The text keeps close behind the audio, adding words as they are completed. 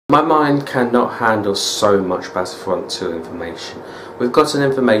My mind cannot handle so much Battlefront 2 information. We've gotten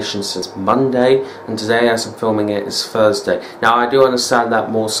information since Monday, and today as I'm filming it is Thursday. Now I do understand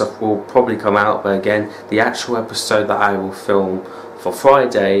that more stuff will probably come out, but again, the actual episode that I will film for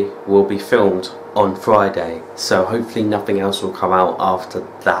Friday will be filmed on Friday, so hopefully nothing else will come out after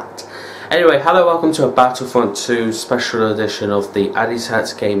that. Anyway, hello, welcome to a Battlefront 2 special edition of the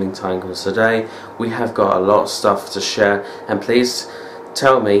ADISHATTV Gaming Tingles. Today we have got a lot of stuff to share, and please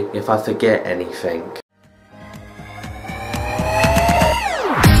tell me if I forget anything.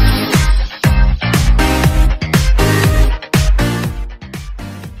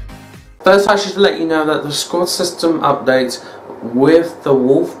 First, I should let you know that the squad system update with the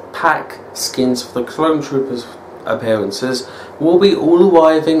Wolf Pack skins for the Clone Troopers appearances will be all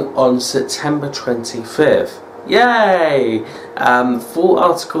arriving on September 25th. Yay! Full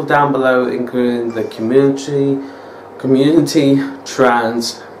article down below, including the community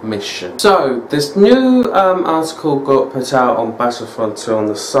transmission. So this new article got put out on Battlefront 2 on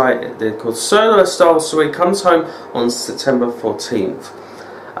the site. It did, called Solo: A Star Wars Story comes home on September 14th.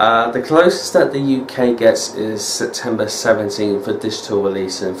 The closest that the UK gets is September 17th for digital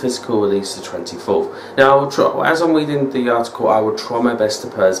release, and physical release the 24th. Now, I will try, as I'm reading the article, I will try my best to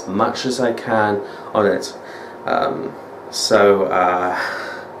put as much as I can on it.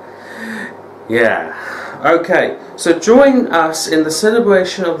 Yeah. Okay, so join us in the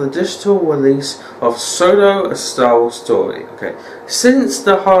celebration of the digital release of Solo: A Star Wars Story. Okay, since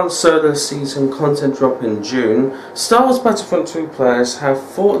the Han Solo season content drop in June, Star Wars Battlefront 2 players have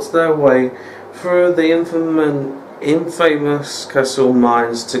fought their way through the infamous castle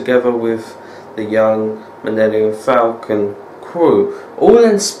mines together with the young Millennium Falcon crew, all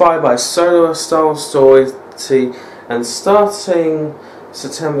inspired by Solo: A Star Wars Story, and starting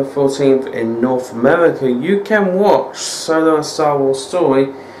September 14th in North America, you can watch Solo: A Star Wars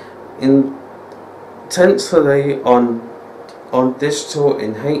Story intensely on digital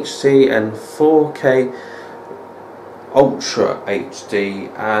in HD and 4K Ultra HD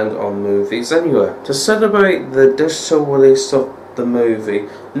and on Movies Anywhere. To celebrate the digital release of the movie,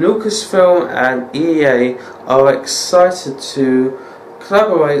 Lucasfilm and EA are excited to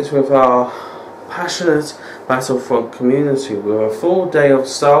collaborate with our passionate Battlefront community with a full day of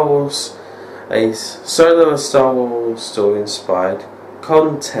Star Wars, a Solo: A Star Wars Story inspired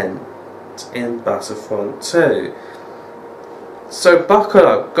content in Battlefront 2. So buckle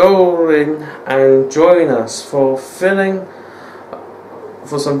up, go in and join us for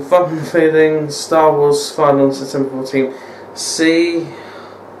some fun-filling Star Wars fun on September 14th. See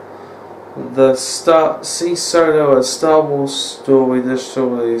Solo: A Star Wars Story digital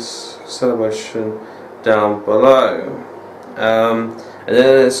release celebration down below, and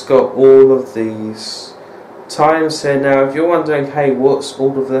then it's got all of these times here. Now if you're wondering, hey, what's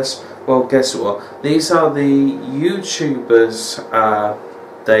all of this, well, guess what, these are the YouTubers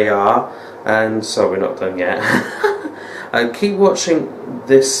they are, and so we're not done yet. And keep watching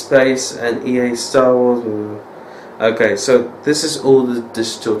this space and EA Star Wars. Okay, so this is all the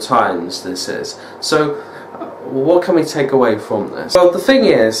digital times this is. So what can we take away from this? Well, the thing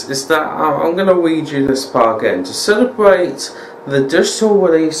is that I'm going to read you this part again. To celebrate the digital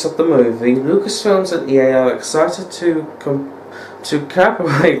release of the movie, Lucasfilms and EA are excited to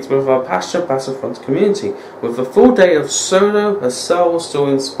collaborate with our passionate Battlefront community with a full day of Solo: A Star Wars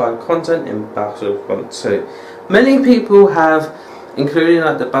Story inspired content in Battlefront 2. Many people have, including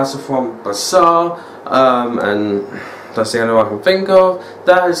like the Battlefront Bazaar, and that's the only one I can think of,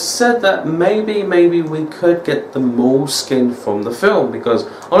 that has said that maybe we could get the Maul skin from the film, because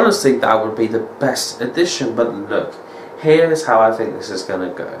honestly that would be the best addition. But look, here's how I think this is going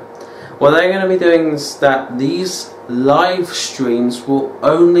to go. What they're going to be doing is that these live streams will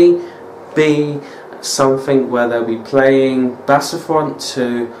only be something where they'll be playing Battlefront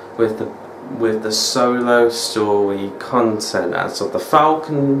 2 with the Solo story content, as of the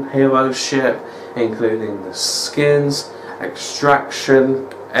Falcon hero ship, including the skins, extraction,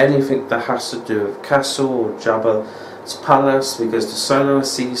 anything that has to do with Castle or Jabba's Palace, because the Solo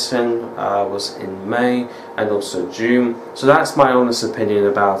season was in May and also June. So that's my honest opinion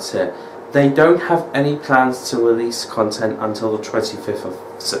about it. They don't have any plans to release content until the 25th of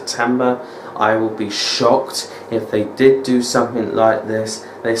September. I will be shocked if they did do something like this.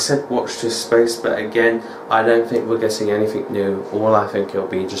 They said watch this space, but again, I don't think we're getting anything new. All I think it'll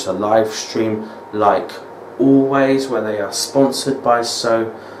be just a live stream like always, where they are sponsored by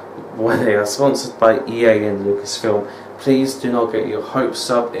EA and Lucasfilm. Please do not get your hopes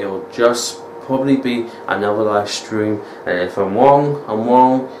up. It'll just probably be another live stream, and if I'm wrong, I'm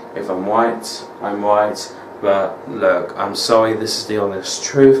wrong. If I'm right, I'm right. But look, I'm sorry, this is the honest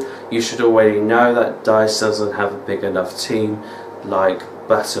truth. You should already know that DICE doesn't have a big enough team like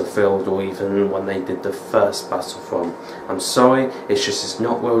Battlefield, or even when they did the first Battlefront. I'm sorry, it's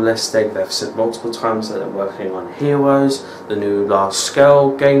not realistic. They've said multiple times that they're working on Heroes, the new large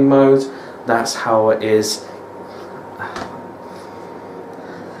scale game mode. That's how it is.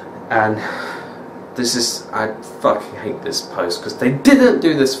 And this is, I fucking hate this post because they didn't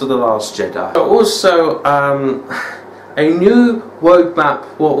do this for The Last Jedi. Also, a new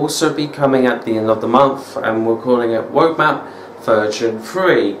roadmap will also be coming at the end of the month, and we're calling it Roadmap Version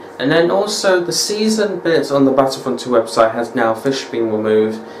 3. And then also the season bit on the Battlefront 2 website has now officially been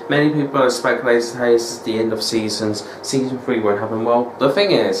removed. Many people are speculating, hey, this is the end of seasons, season 3 won't happen. Well, the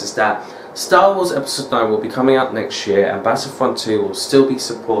thing is that Star Wars Episode 9 will be coming out next year, and Battlefront 2 will still be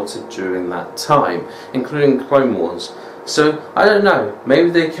supported during that time, including Clone Wars. So, I don't know, maybe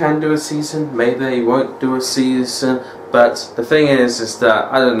they can do a season, maybe they won't do a season, but the thing is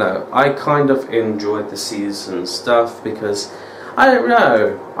that, I don't know, I kind of enjoyed the season stuff because, I don't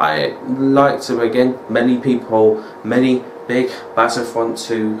know, I like to, again, many people, many big Battlefront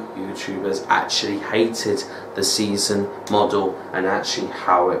 2 YouTubers actually hated the season model and actually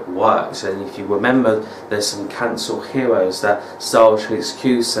how it works. And if you remember, there's some cancelled heroes that Star Wars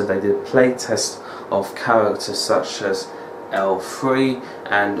HQ said they did playtest of characters such as L3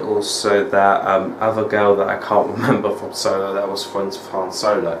 and also that other girl that I can't remember from Solo that was from Han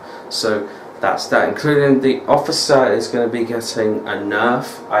Solo. So that's that, including the officer is going to be getting a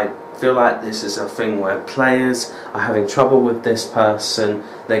nerf. I feel like this is a thing where players are having trouble with this person,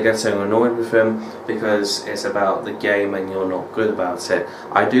 they're getting annoyed with him because it's about the game and you're not good about it.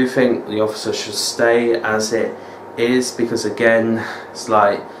 I do think the officer should stay as it is because, again, it's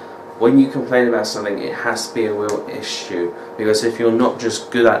like when you complain about something, it has to be a real issue, because if you're not just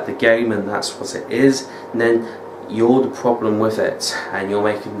good at the game and that's what it is, then you're the problem with it and you're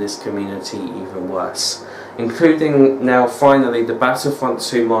making this community even worse. Including now finally the Battlefront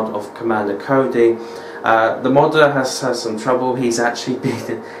 2 mod of Commander Cody. The modder has had some trouble. He's not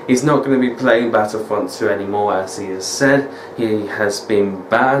going to be playing Battlefront 2 anymore, as he has said. He has been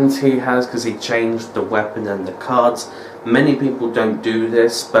banned, because he changed the weapon and the cards. Many people don't do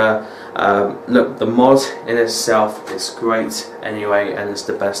this, but look, the mod in itself is great anyway, and it's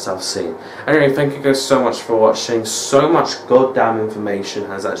the best I've seen. Anyway, thank you guys so much for watching. So much goddamn information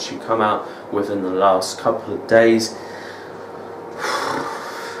has actually come out within the last couple of days,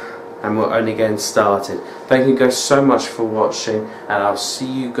 and we're only getting started. Thank you guys so much for watching, and I'll see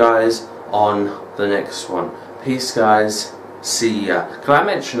you guys on the next one. Peace, guys. See ya. Can I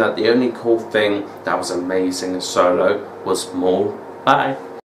mention that the only cool thing that was amazing in Solo was Maul? Bye.